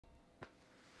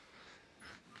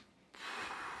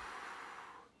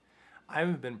I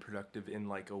haven't been productive in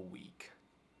like a week,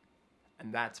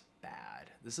 and that's bad.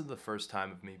 This is the first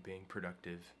time of me being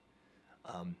productive,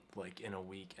 like in a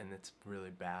week, and it's really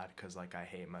bad because like I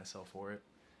hate myself for it.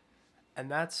 And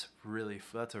that's a really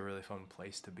fun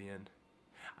place to be in.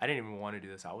 I didn't even want to do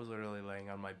this. I was literally laying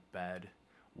on my bed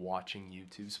watching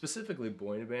YouTube, specifically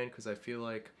Boy Band, because I feel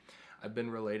like I've been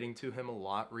relating to him a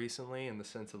lot recently in the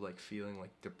sense of like feeling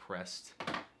like depressed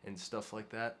and stuff like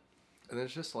that. And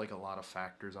there's just like a lot of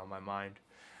factors on my mind.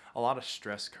 A lot of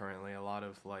stress currently, a lot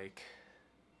of like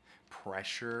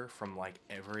pressure from like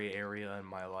every area in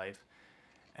my life,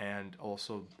 and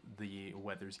also the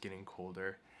weather's getting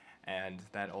colder, and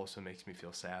that also makes me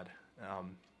feel sad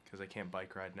because I can't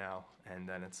bike ride now, and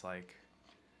then it's like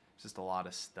just a lot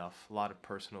of stuff, a lot of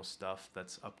personal stuff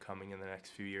that's upcoming in the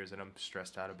next few years that I'm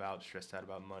stressed out about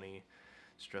money,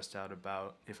 stressed out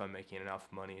about if I'm making enough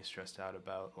money, stressed out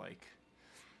about like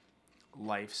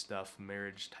life stuff,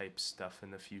 marriage type stuff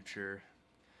in the future,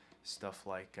 stuff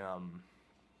like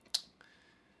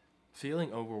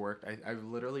feeling overworked. I've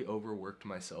literally overworked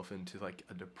myself into like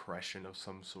a depression of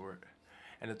some sort.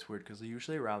 And it's weird because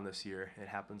usually around this year, it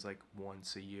happens like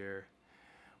once a year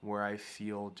where I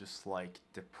feel just like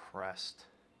depressed.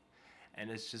 And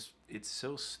it's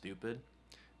so stupid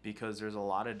because there's a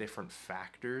lot of different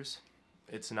factors.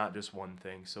 It's not just one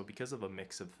thing. So because of a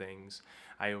mix of things,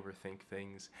 I overthink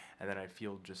things, and then I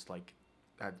feel just like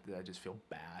I just feel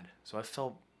bad. So I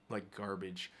felt like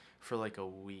garbage for like a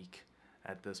week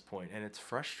at this point, and it's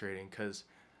frustrating because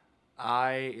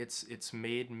it's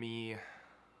made me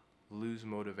lose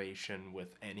motivation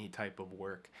with any type of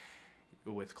work,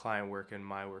 with client work and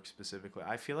my work specifically.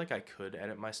 I feel like I could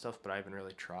edit my stuff, but I haven't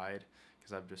really tried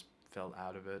because I've just felt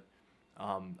out of it.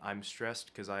 I'm stressed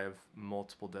because I have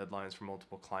multiple deadlines for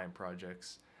multiple client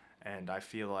projects, and I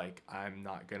feel like I'm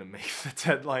not gonna make the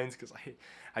deadlines because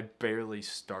I barely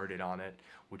started on it,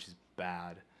 which is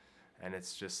bad, and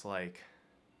it's just like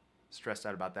stressed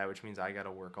out about that, which means I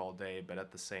gotta work all day, but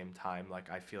at the same time,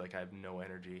 like I feel like I have no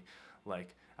energy.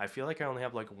 Like I feel like I only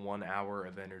have like 1 hour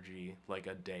of energy like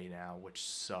a day now, which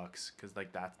sucks because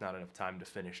like that's not enough time to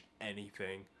finish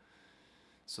anything.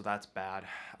 So that's bad.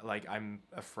 Like I'm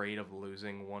afraid of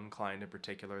losing one client in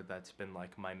particular that's been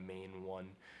like my main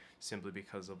one, simply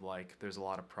because of like there's a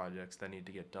lot of projects that need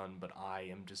to get done, but I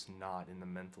am just not in the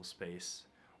mental space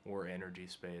or energy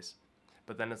space.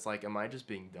 But then it's like, am I just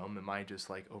being dumb? Am I just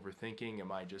like overthinking?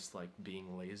 Am I just like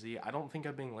being lazy? I don't think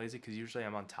I'm being lazy because usually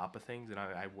I'm on top of things and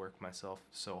I work myself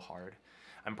so hard.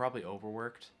 I'm probably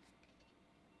overworked,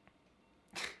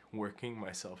 working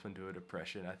myself into a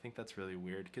depression. I think that's really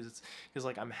weird because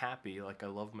like I'm happy, like I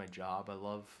love my job, I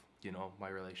love my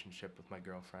relationship with my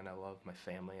girlfriend, I love my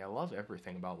family, I love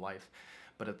everything about life,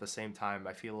 but at the same time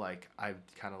I feel like I've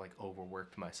kind of like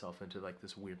overworked myself into like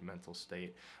this weird mental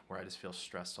state where I just feel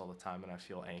stressed all the time and I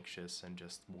feel anxious and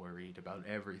just worried about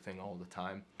everything all the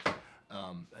time,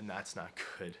 and that's not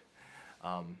good.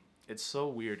 It's so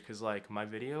weird because like my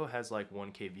video has like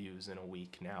 1K views in a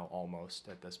week now almost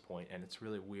at this point, and it's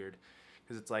really weird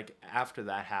because it's like after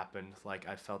that happened, like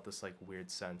I felt this like weird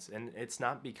sense, and it's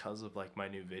not because of like my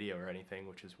new video or anything,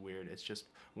 which is weird. It's just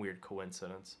weird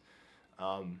coincidence.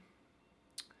 um,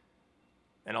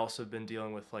 and also been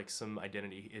dealing with like some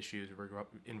identity issues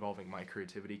involving my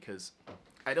creativity because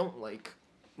I don't like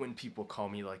when people call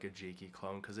me like a Jakey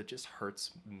clone because it just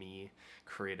hurts me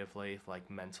creatively, like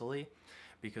mentally,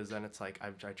 because then it's like I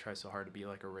try so hard to be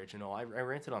like original. I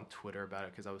ranted on Twitter about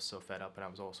it because I was so fed up and I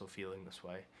was also feeling this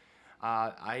way.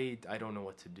 I don't know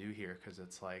what to do here because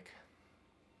it's like,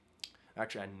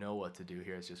 actually I know what to do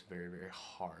here. It's just very, very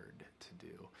hard to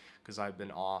do because I've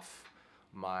been off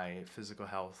my physical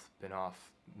health, been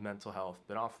off mental health,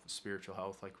 been off spiritual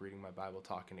health, like reading my Bible,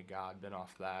 talking to God, been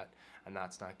off that, and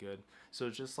that's not good. So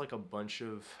it's just like a bunch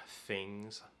of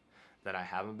things that I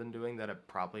haven't been doing that have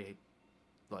probably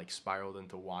like spiraled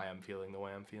into why I'm feeling the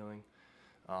way I'm feeling.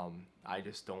 I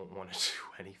just don't want to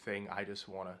do anything. I just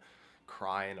want to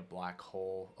cry in a black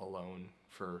hole alone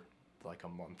for like a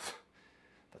month.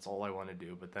 That's all I want to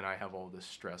do. But then I have all this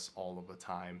stress all of the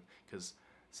time because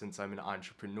since I'm an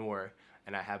entrepreneur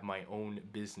and I have my own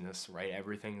business, right?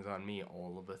 Everything's on me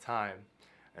all of the time.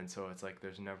 And so it's like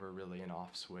there's never really an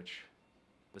off switch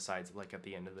besides like at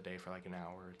the end of the day for like an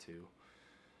hour or two.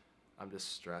 I'm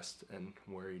just stressed and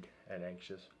worried and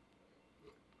anxious.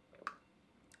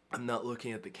 I'm not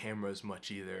looking at the camera as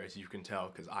much either, as you can tell,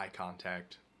 because eye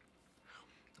contact.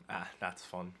 That's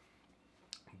fun.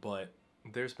 But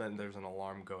there's an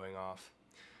alarm going off,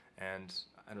 and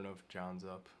I don't know if John's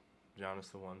up. John is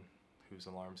the one whose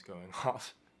alarm's going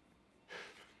off.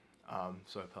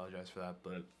 So I apologize for that,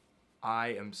 but I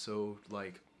am so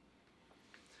like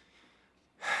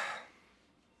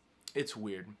it's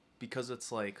weird because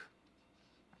it's like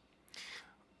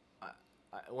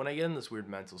when I get in this weird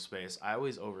mental space, I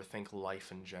always overthink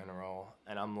life in general,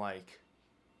 and I'm like,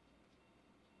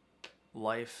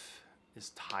 life is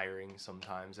tiring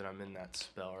sometimes, and I'm in that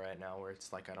spell right now where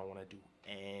it's like I don't want to do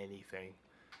anything.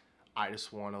 I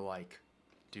just want to like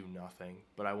do nothing,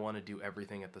 but I want to do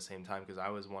everything at the same time because I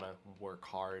always want to work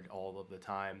hard all of the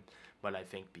time. But I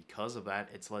think because of that,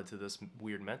 it's led to this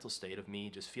weird mental state of me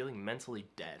just feeling mentally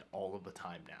dead all of the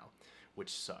time now,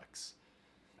 which sucks.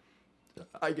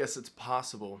 I guess it's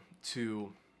possible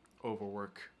to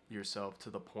overwork yourself to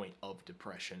the point of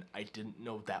depression. I didn't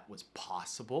know that was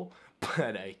possible,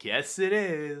 but I guess it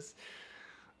is.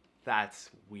 That's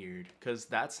weird, because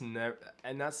that's never,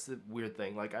 and that's the weird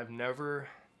thing. Like I've never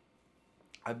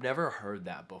heard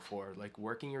that before. Like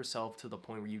working yourself to the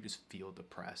point where you just feel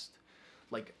depressed.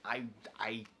 Like I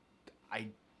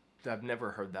I've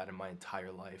never heard that in my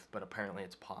entire life, but apparently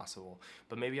it's possible.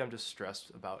 But maybe I'm just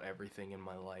stressed about everything in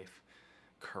my life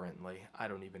currently. I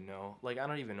don't even know. Like I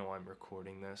don't even know I'm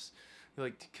recording this.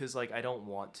 Like cuz like I don't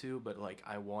want to, but like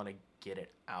I want to get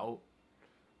it out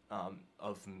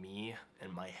of me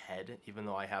and my head, even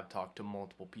though I have talked to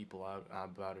multiple people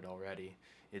about it already.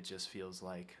 It just feels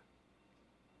like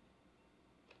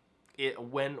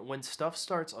when stuff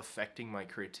starts affecting my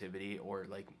creativity or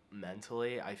like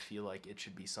mentally, I feel like it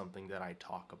should be something that I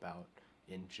talk about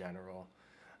in general,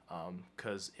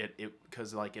 because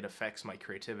like it affects my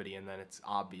creativity, and then it's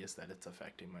obvious that it's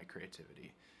affecting my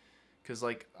creativity. Because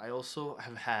like I also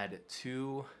have had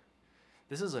two,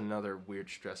 this is another weird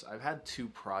stress. I've had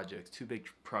two big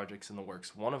projects in the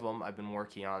works. One of them I've been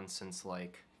working on since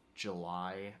like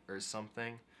July or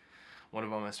something. One of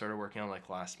them I started working on like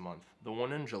last month. The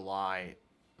one in July,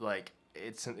 like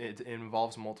it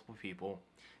involves multiple people,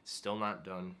 still not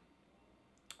done,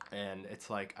 and it's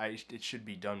like it should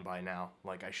be done by now.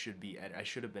 Like I should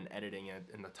have been editing it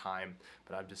in the time,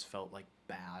 but I've just felt like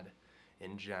bad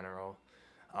in general.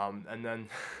 And then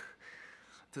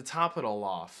to top it all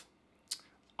off,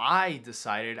 I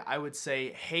decided I would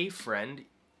say, "Hey friend,"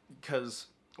 because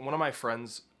one of my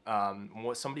friends,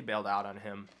 somebody bailed out on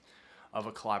him of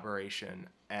a collaboration,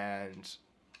 and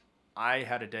I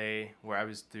had a day where I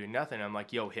was doing nothing. I'm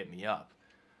like, yo, hit me up.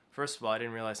 First of all, I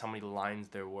didn't realize how many lines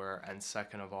there were, and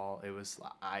second of all,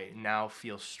 I now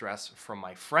feel stress from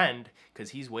my friend because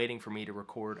he's waiting for me to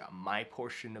record my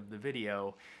portion of the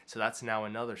video, so that's now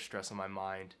another stress on my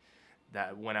mind,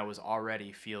 that when I was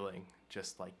already feeling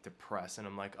just like depressed, and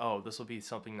I'm like, oh, this will be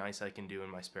something nice I can do in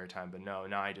my spare time, but no,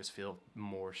 now I just feel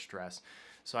more stress.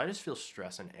 So I just feel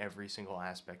stress in every single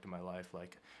aspect of my life,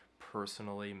 like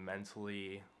personally,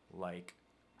 mentally, like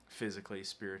physically,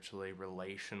 spiritually,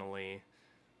 relationally,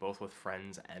 both with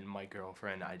friends and my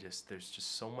girlfriend. There's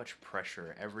just so much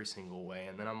pressure every single way.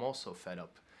 And then I'm also fed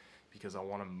up because I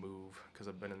want to move, because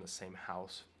I've been in the same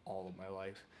house all of my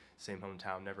life, same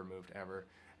hometown, never moved ever.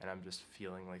 And I'm just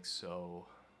feeling like so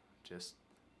just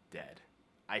dead.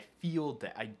 I feel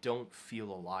that I don't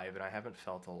feel alive, and I haven't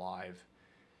felt alive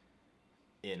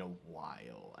in a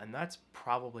while, and that's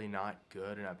probably not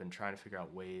good, and I've been trying to figure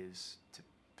out ways to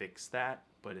fix that,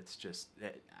 but it's just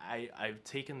I've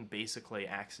taken basically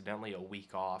accidentally a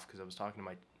week off because I was talking to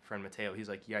my friend Mateo. He's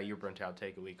like, yeah, you're burnt out,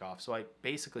 take a week off. So I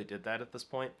basically did that at this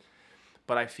point,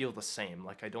 but I feel the same.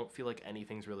 Like I don't feel like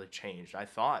anything's really changed. I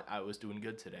thought I was doing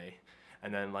good today,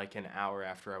 and then like an hour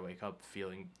after I wake up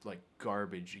feeling like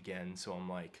garbage again. So I'm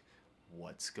like,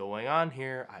 what's going on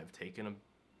here? I've taken a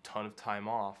ton of time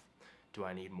off. Do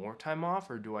I need more time off,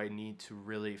 or do I need to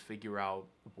really figure out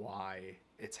why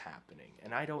it's happening?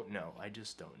 And I don't know. I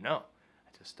just don't know.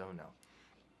 I just don't know.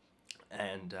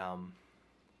 And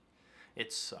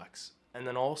it sucks. And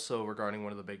then also regarding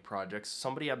one of the big projects,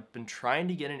 somebody I've been trying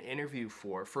to get an interview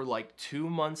for like 2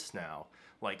 months now.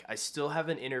 Like I still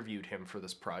haven't interviewed him for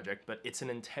this project, but it's an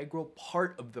integral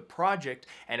part of the project,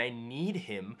 and I need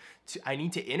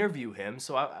to interview him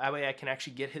so that way I can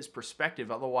actually get his perspective.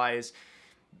 Otherwise,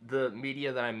 the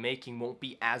media that I'm making won't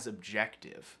be as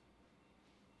objective,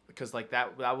 because like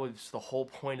that was the whole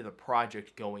point of the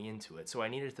project going into it. So I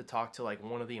needed to talk to like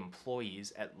one of the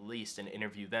employees at least and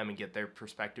interview them and get their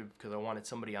perspective, because I wanted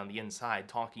somebody on the inside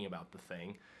talking about the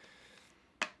thing.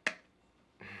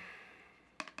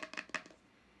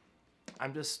 I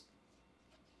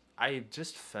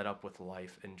just fed up with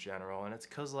life in general, and it's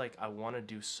because like I want to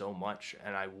do so much,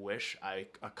 and I wish I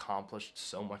accomplished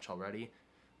so much already,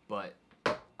 but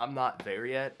I'm not there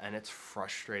yet, and it's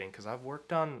frustrating because I've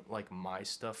worked on like my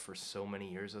stuff for so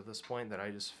many years at this point that I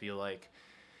just feel like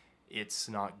it's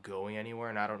not going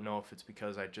anywhere, and I don't know if it's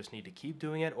because I just need to keep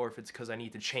doing it or if it's because I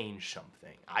need to change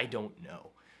something. I don't know.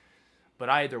 But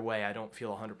either way, I don't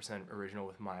feel 100% original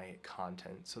with my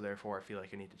content, so therefore I feel like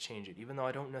I need to change it. Even though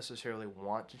I don't necessarily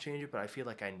want to change it, but I feel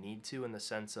like I need to, in the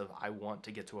sense of I want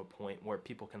to get to a point where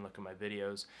people can look at my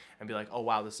videos and be like, oh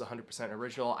wow, this is 100%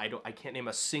 original. I can't name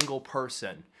a single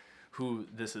person who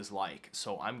this is like,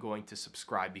 so I'm going to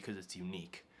subscribe because it's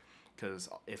unique. Because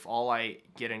if all I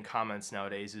get in comments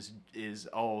nowadays is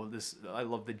oh, this, I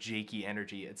love the Jakey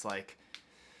energy, it's like,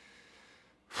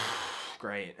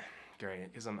 great,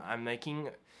 because I'm making,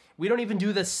 we don't even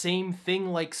do the same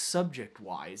thing like subject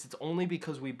wise. It's only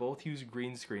because we both use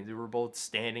green screens and we're both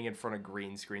standing in front of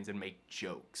green screens and make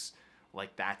jokes.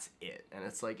 Like, that's it. And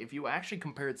it's like, if you actually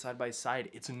compare it side by side,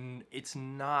 it's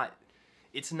not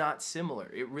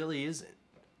similar. It really isn't.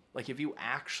 Like, if you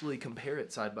actually compare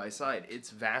it side by side,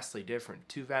 it's vastly different.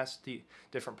 Two vastly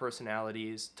different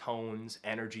personalities, tones,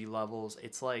 energy levels.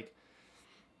 It's like,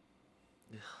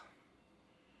 ugh.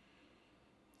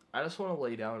 I just want to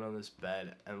lay down on this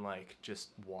bed and, like,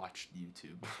 just watch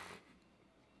YouTube.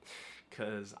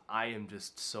 Because I am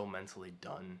just so mentally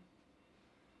done.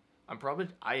 I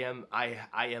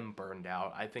am burned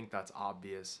out. I think that's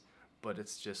obvious. But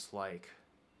it's just like,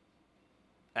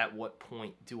 at what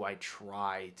point do I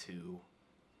try to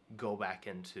go back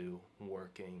into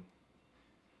working?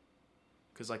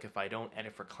 Because, like, if I don't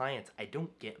edit for clients, I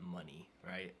don't get money,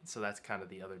 right? So that's kind of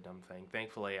the other dumb thing.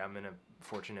 Thankfully, I'm in a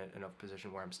fortunate enough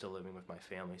position where I'm still living with my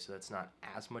family, so that's not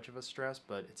as much of a stress,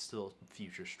 but it's still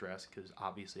future stress, because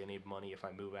obviously I need money if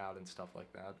I move out and stuff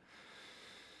like that.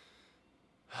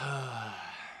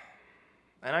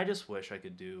 And I just wish I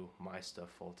could do my stuff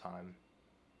full time.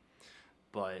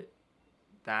 But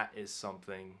that is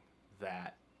something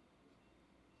that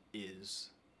is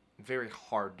very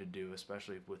hard to do,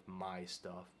 especially with my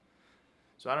stuff.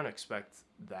 So I don't expect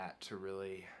that to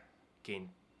really gain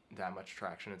that much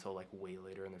traction until, like, way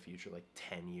later in the future, like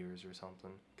 10 years or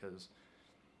something, because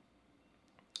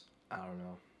I don't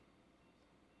know.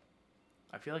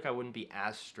 I feel like I wouldn't be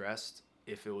as stressed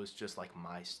if it was just, like,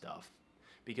 my stuff,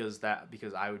 because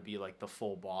I would be, like, the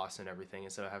full boss and everything,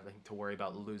 instead of having to worry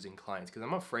about losing clients, because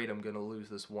I'm afraid I'm going to lose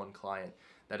this one client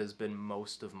that has been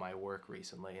most of my work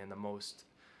recently, and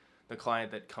the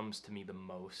client that comes to me the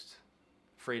most.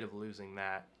 Afraid of losing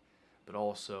that, but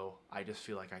also I just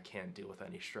feel like I can't deal with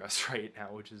any stress right now,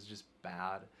 which is just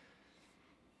bad.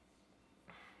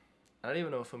 I don't even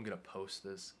know if I'm gonna post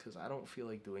this, because I don't feel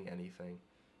like doing anything.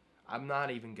 I'm not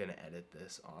even gonna edit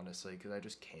this, honestly, because I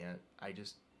just can't. I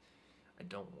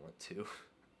don't want to.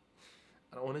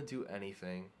 I don't want to do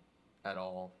anything at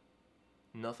all.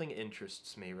 Nothing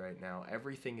interests me right now.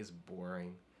 Everything is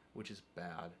boring, which is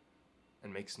bad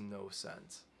and makes no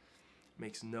sense.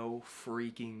 Makes no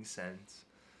freaking sense.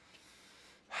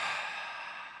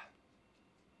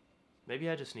 Maybe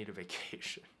I just need a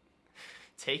vacation.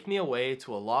 Take me away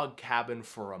to a log cabin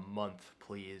for a month,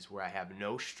 please, where I have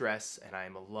no stress and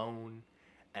I'm alone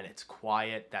and it's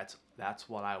quiet. That's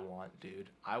what I want, dude.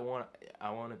 I want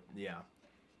to, yeah.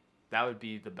 That would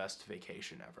be the best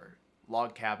vacation ever.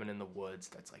 Log cabin in the woods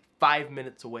that's like 5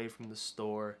 minutes away from the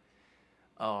store.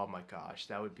 Oh my gosh,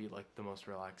 that would be like the most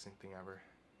relaxing thing ever.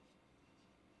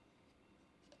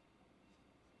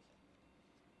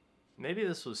 Maybe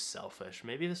this was selfish.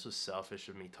 Maybe this was selfish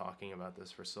of me talking about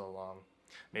this for so long.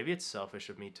 Maybe it's selfish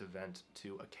of me to vent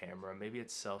to a camera. Maybe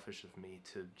it's selfish of me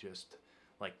to just,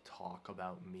 like, talk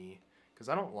about me. Because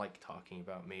I don't like talking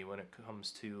about me when it comes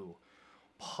to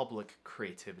public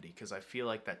creativity, because I feel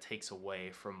like that takes away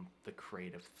from the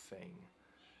creative thing.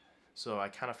 So I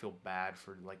kind of feel bad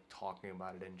for, like, talking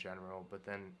about it in general. But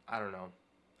then, I don't know.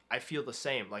 I feel the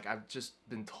same. Like, I've just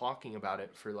been talking about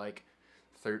it for, like,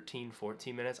 13,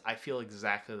 14 minutes. I feel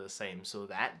exactly the same, so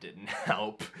that didn't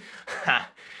help.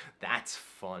 That's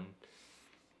fun.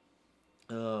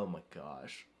 Oh my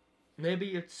gosh. Maybe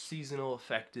it's seasonal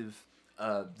affective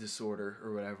disorder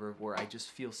or whatever, where I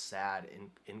just feel sad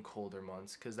in colder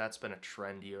months, because that's been a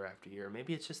trend year after year.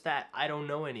 Maybe it's just that. I don't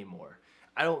know anymore.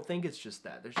 I don't think it's just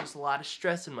that. There's just a lot of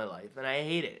stress in my life, and I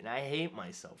hate it, and I hate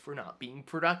myself for not being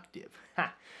productive.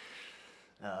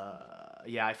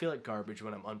 Yeah, I feel like garbage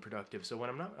when I'm unproductive. So when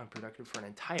I'm not unproductive for an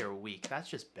entire week, that's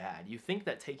just bad. You think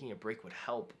that taking a break would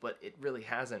help, but it really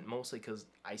hasn't, mostly because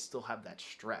I still have that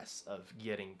stress of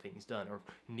getting things done or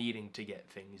needing to get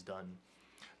things done.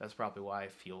 That's probably why I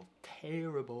feel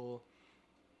terrible.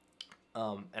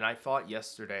 And I thought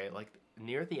yesterday, like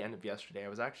near the end of yesterday, I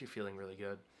was actually feeling really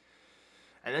good.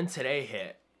 And then today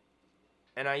hit.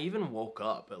 And I even woke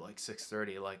up at like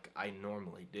 6:30 like I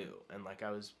normally do. And like I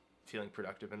was feeling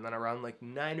productive. And then around like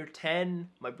 9 or 10,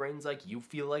 my brain's like, you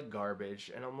feel like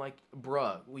garbage. And I'm like,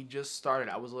 bruh, we just started.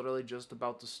 I was literally just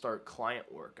about to start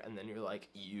client work. And then you're like,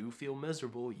 you feel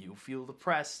miserable. You feel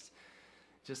depressed.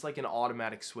 Just like an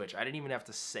automatic switch. I didn't even have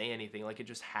to say anything. Like, it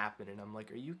just happened. And I'm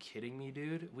like, are you kidding me,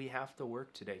 dude? We have to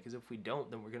work today. Because if we don't,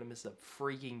 then we're going to miss a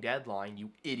freaking deadline, you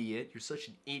idiot. You're such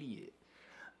an idiot.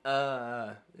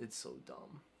 It's so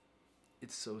dumb.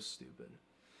 It's so stupid.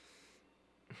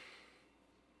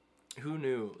 Who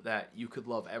knew that you could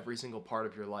love every single part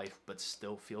of your life but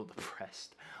still feel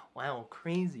depressed? Wow,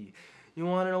 crazy. You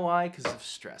want to know why? Because of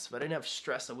stress. If I didn't have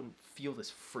stress, I wouldn't feel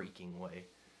this freaking way.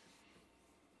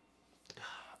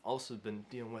 Also been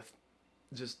dealing with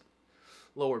just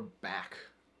lower back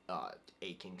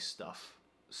aching stuff.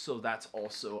 So that's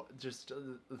also just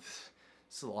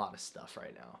it's a lot of stuff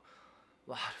right now.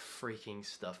 A lot of freaking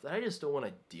stuff that I just don't want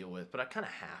to deal with, but I kind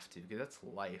of have to because that's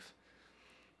life.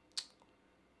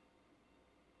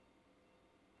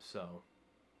 So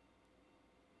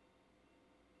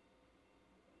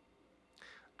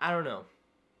I don't know.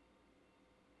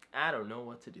 I don't know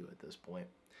what to do at this point.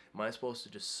 Am I supposed to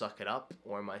just suck it up,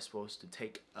 or am I supposed to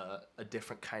take a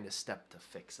different kind of step to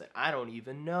fix it? I don't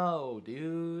even know,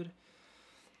 dude.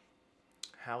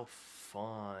 How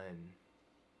fun.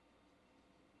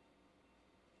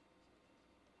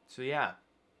 So yeah,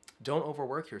 don't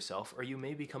overwork yourself or you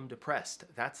may become depressed.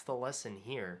 That's the lesson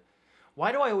here.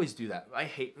 Why do I always do that?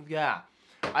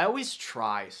 I always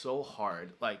try so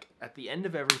hard, like at the end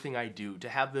of everything I do, to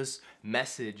have this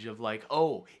message of like,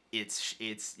 oh, it's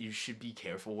you should be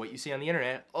careful what you see on the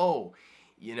internet. Oh,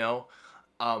 you know,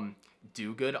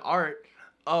 do good art.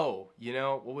 Oh, you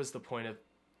know, what was the point of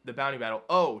the bounty battle?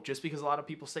 Oh, just because a lot of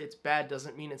people say it's bad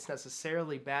doesn't mean it's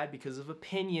necessarily bad because of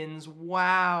opinions.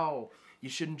 Wow. You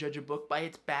shouldn't judge a book by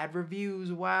its bad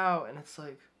reviews. Wow. And it's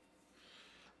like,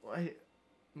 why?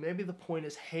 Maybe the point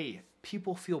is, hey,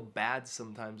 people feel bad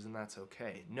sometimes and that's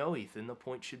okay. No, Ethan, the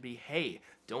point should be, hey,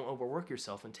 don't overwork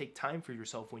yourself and take time for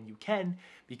yourself when you can,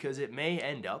 because it may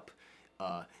end up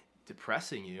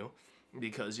depressing you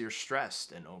because you're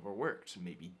stressed and overworked.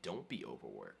 Maybe don't be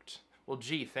overworked. Well,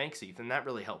 gee, thanks, Ethan. That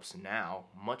really helps now.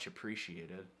 Much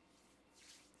appreciated.